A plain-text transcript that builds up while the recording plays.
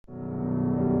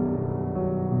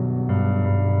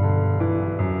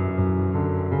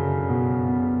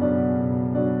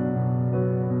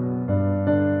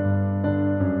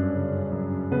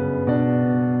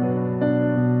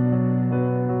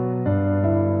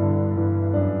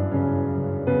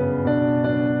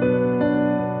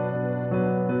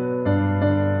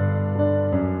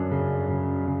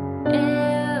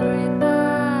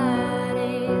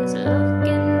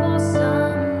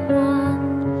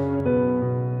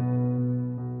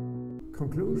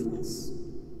Conclusions,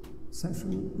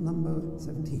 session number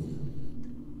 17.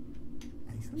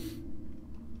 Patient,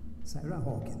 Sarah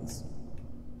Hawkins.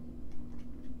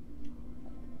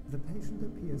 The patient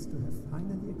appears to have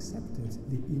finally accepted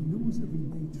the illusory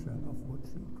nature of what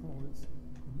she calls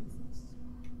the mythos.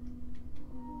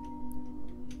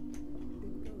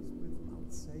 It goes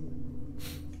without saying that these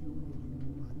peculiar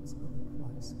illusions are the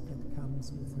price that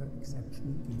comes with her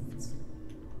exceptional gifts.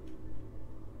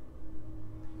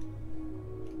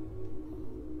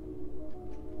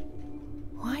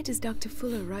 Why does Dr.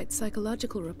 Fuller write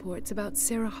psychological reports about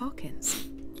Sarah Hawkins?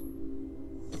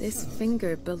 This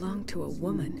finger belonged to a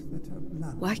woman.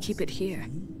 Why keep it here?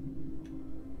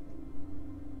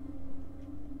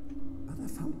 But I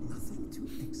found nothing to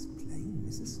explain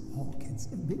Mrs. Hawkins'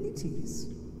 abilities.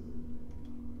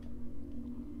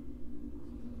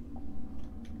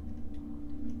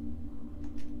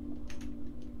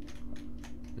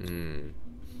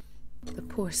 The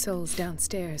poor souls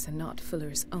downstairs are not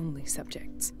Fuller's only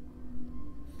subjects.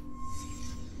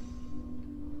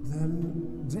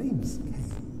 Then James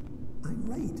came,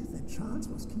 irate that Charles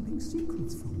was keeping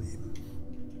secrets from him.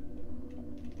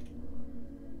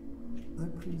 I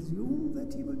presume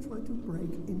that he will try to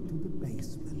break into the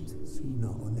basement sooner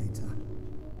or later.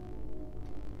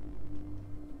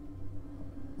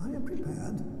 I am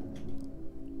prepared.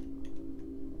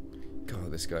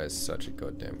 God, this guy is such a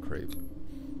goddamn creep.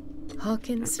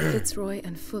 Hawkins, Fitzroy,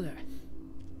 and Fuller.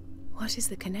 What is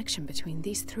the connection between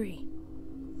these three?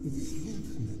 It is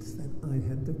fortunate that I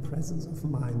had the presence of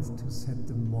mind to set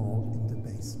the morgue in the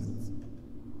basement.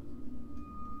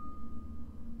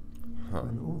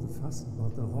 When all the fuss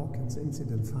about the Hawkins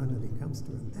incident finally comes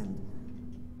to an end,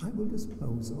 I will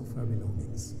dispose of her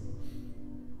belongings.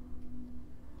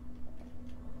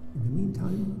 In the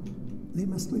meantime, they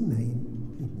must remain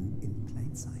hidden in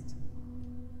plain sight.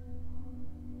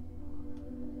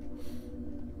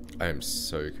 I am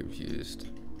so confused.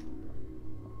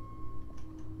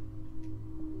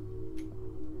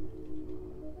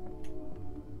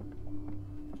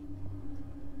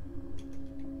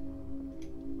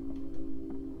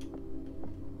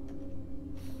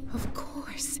 Of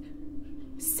course.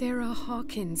 Sarah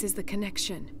Hawkins is the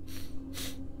connection.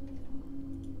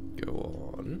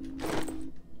 Go on.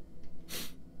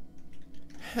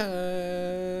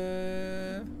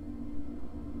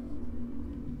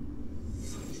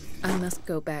 I must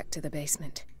go back to the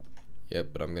basement. Yep,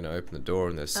 but I'm gonna open the door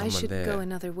and there's someone there. I should go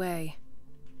another way.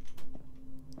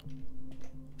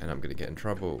 And I'm gonna get in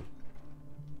trouble.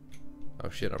 Oh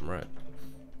shit, I'm right.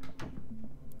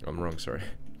 I'm wrong, sorry.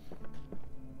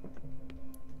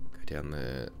 Go down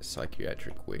the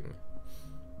psychiatric wing.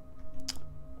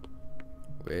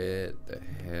 Where the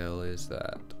hell is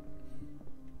that?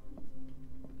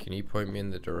 Can you point me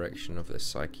in the direction of the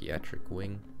psychiatric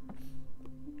wing?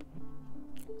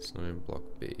 It's not in block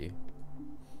B.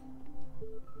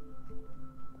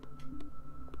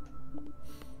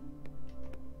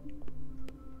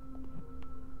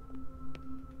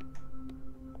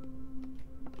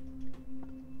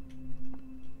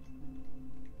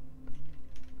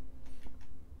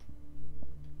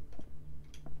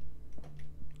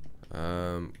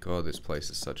 God, this place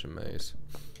is such a maze.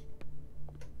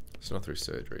 It's not through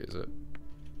surgery, is it?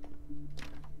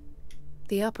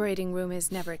 The operating room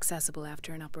is never accessible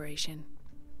after an operation.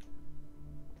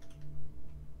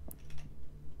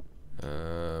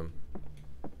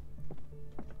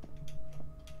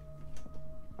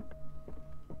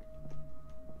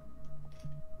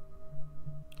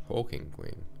 Hawking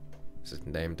Wing. This is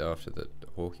named after the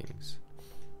Hawkings.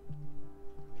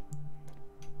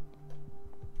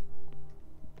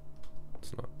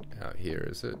 It's not out here,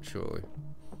 is it? Surely.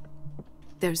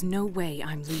 There's no way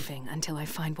I'm leaving until I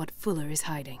find what Fuller is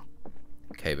hiding.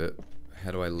 Okay, but how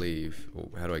do I leave? Or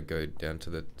how do I go down to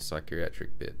the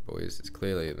psychiatric bit, boys? It's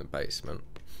clearly in the basement.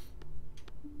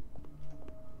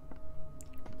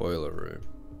 Boiler room.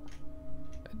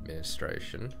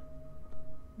 Administration.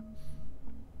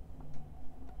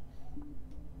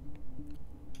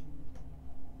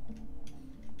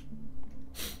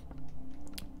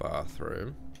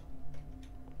 Bathroom.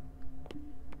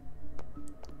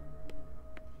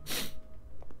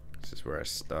 This is where I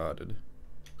started.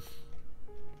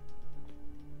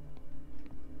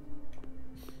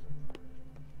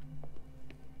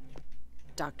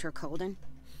 Dr. Colden?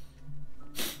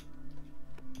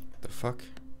 The fuck?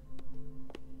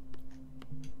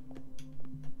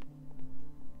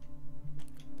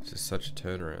 This is such a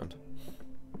turnaround.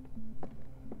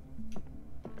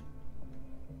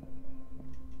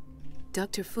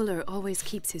 Dr. Fuller always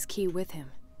keeps his key with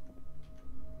him.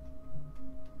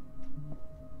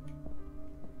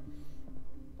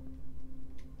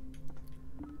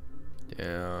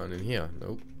 in here?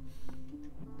 Nope.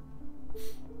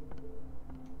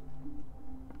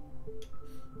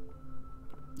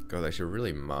 God, they should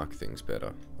really mark things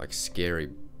better. Like scary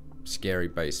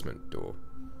basement door.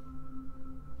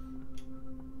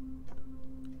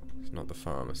 It's not the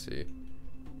pharmacy.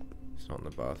 It's not in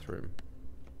the bathroom.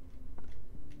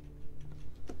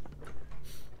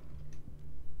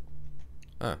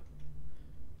 Ah.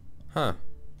 Huh.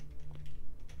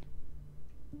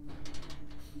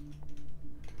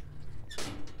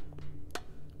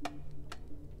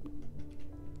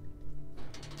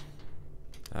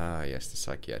 Ah, yes, the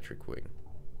psychiatric wing.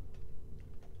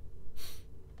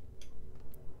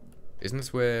 Isn't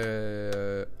this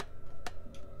where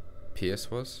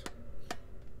Pierce was?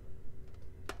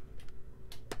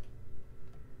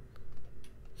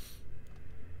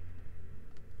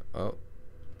 Oh,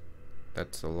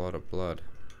 that's a lot of blood.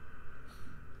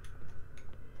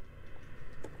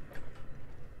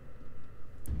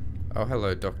 Oh,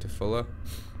 hello, Dr. Fuller.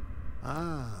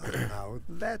 Ah, now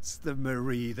that's the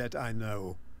Marie that I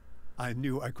know. I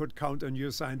knew I could count on your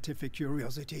scientific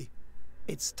curiosity.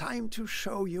 It's time to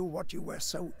show you what you were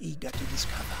so eager to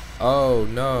discover. Oh,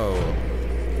 no.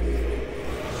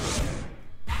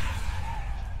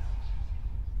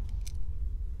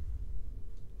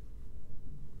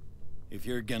 If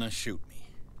you're gonna shoot me,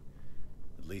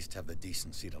 at least have the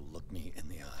decency to look me in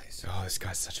the eyes. Oh, this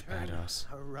guy's such a badass.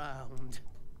 Around.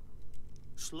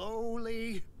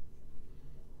 Slowly.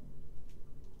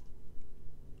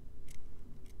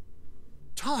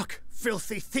 Talk,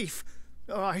 filthy thief!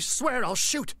 Oh, I swear I'll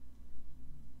shoot!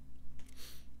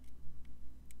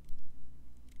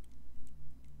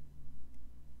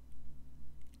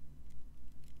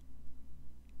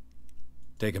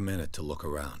 Take a minute to look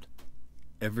around.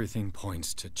 Everything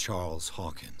points to Charles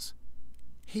Hawkins.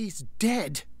 He's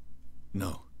dead!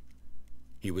 No.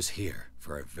 He was here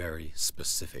for a very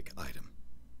specific item.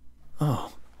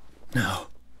 Oh, no.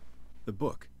 The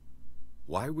book.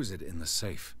 Why was it in the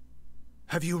safe?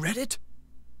 Have you read it?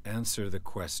 Answer the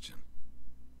question.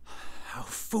 How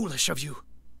foolish of you.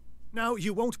 Now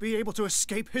you won't be able to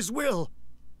escape his will.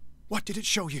 What did it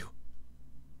show you?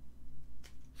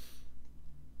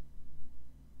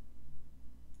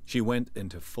 She went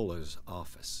into Fuller's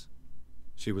office.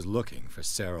 She was looking for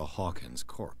Sarah Hawkins'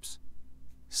 corpse.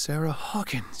 Sarah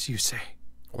Hawkins, you say?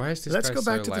 Why is this Let's guy go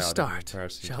back so to the loud in start,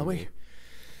 comparison shall to we? me?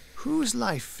 Whose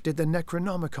life did the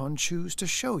Necronomicon choose to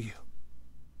show you?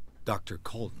 Dr.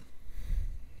 Colden.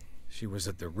 She was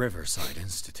at the Riverside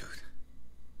Institute.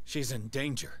 She's in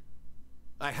danger.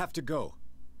 I have to go.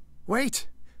 Wait!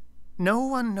 No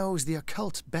one knows the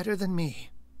occult better than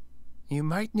me. You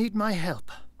might need my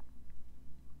help.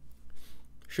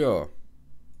 Sure.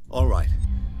 All right.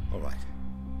 All right.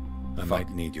 I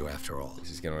might need you after all. This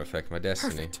is going to affect my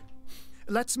destiny. Perfect.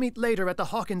 Let's meet later at the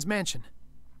Hawkins mansion.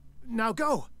 Now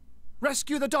go!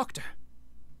 Rescue the doctor!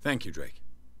 Thank you, Drake.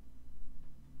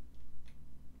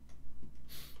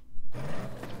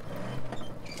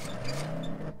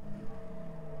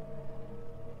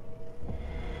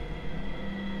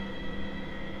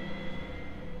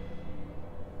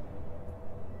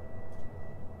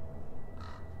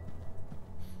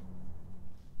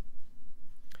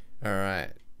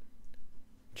 Alright.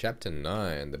 Chapter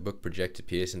 9. The book projected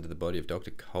Pierce into the body of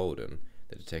Dr. Colden.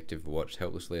 The detective watched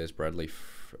helplessly as Bradley's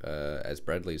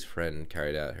friend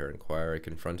carried out her inquiry.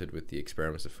 Confronted with the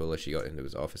experiments of Fuller, she got into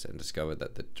his office and discovered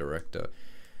that the director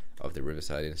of the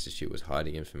Riverside Institute was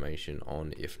hiding information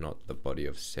on, if not the body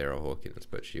of Sarah Hawkins,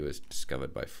 but she was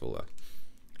discovered by Fuller.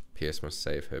 Pierce must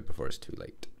save her before it's too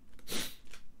late.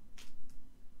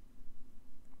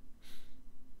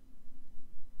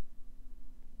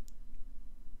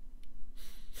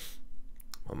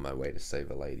 On my way to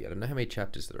save a lady. I don't know how many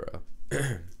chapters there are.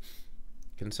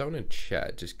 Can someone in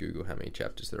chat just Google how many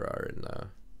chapters there are in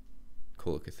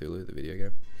Call of Cthulhu, the video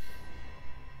game?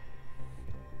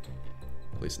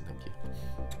 Please and thank you.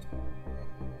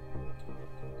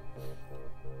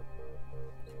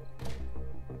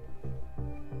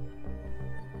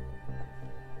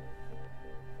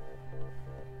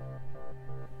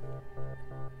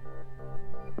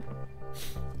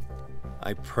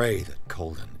 I pray that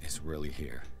Colden is really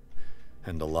here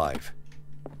and alive.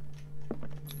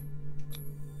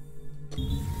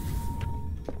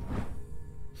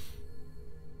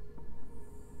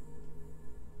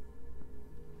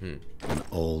 An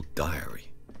old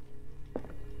diary.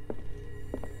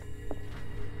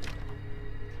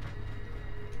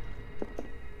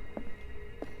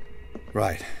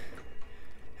 Right.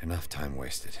 Enough time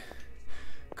wasted.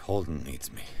 Colden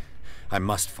needs me. I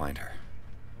must find her.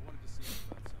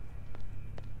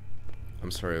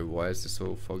 I'm sorry, why is this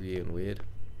all foggy and weird?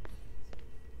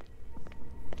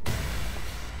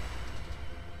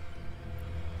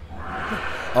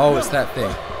 Oh, it's that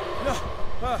thing.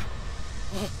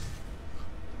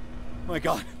 My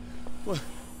God.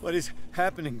 What is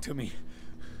happening to me?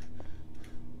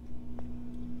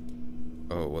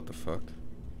 Oh, what the fuck?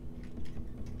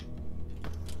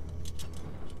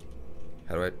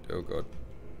 How do I... Oh god.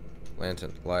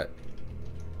 Lantern, light.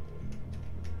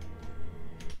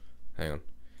 Hang on.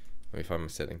 Let me find my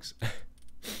settings.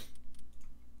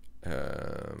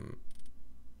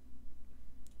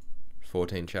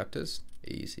 14 chapters?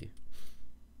 Easy.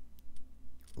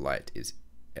 Light is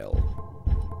L.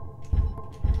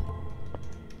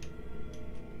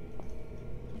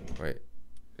 Wait.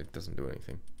 It doesn't do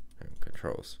anything. Hang on,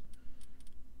 controls.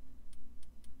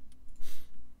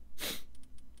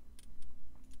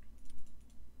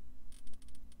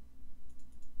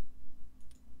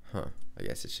 Huh. I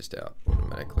guess it's just out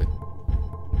automatically.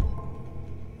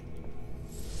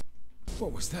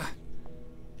 What was that?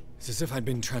 It's as if I'd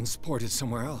been transported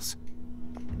somewhere else.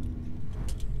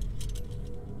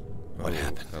 What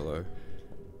happened? Hello.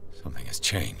 Something has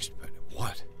changed, but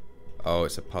what? Oh,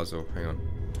 it's a puzzle. Hang on.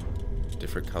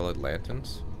 Different colored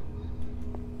lanterns.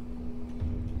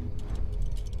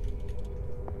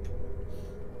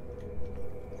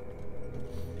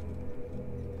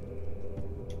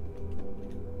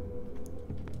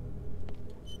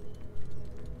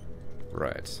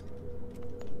 Right.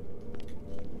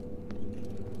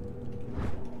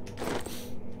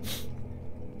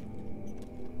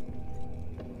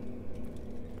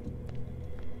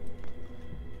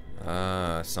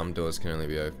 Ah, some doors can only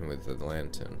be opened with a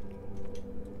lantern.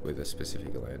 With a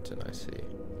specific lantern, I see.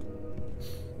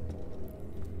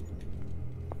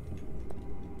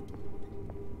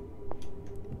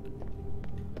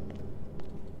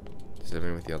 Does that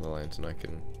mean with the other lantern I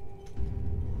can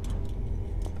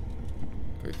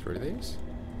go through these?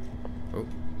 Oh,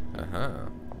 aha.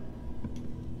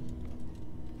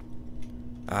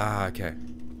 Ah, okay.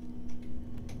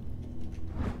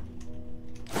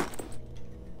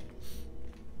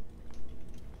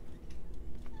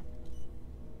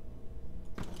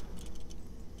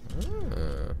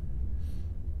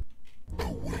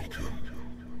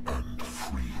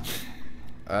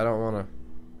 I don't wanna.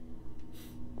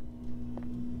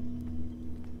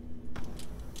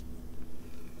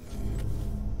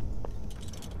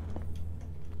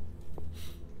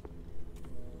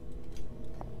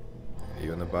 Are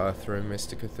you in the bathroom,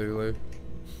 Mr. Cthulhu?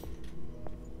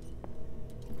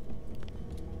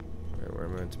 Where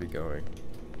am I meant to be going?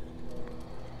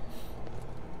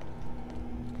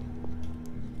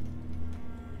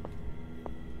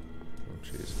 Oh,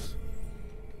 Jesus.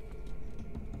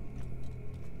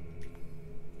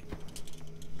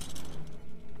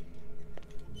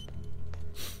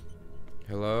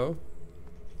 Hello?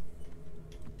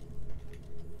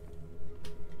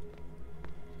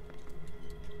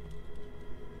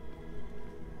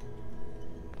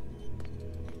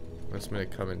 What's meant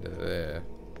to come into there?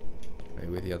 Maybe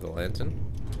with the other lantern?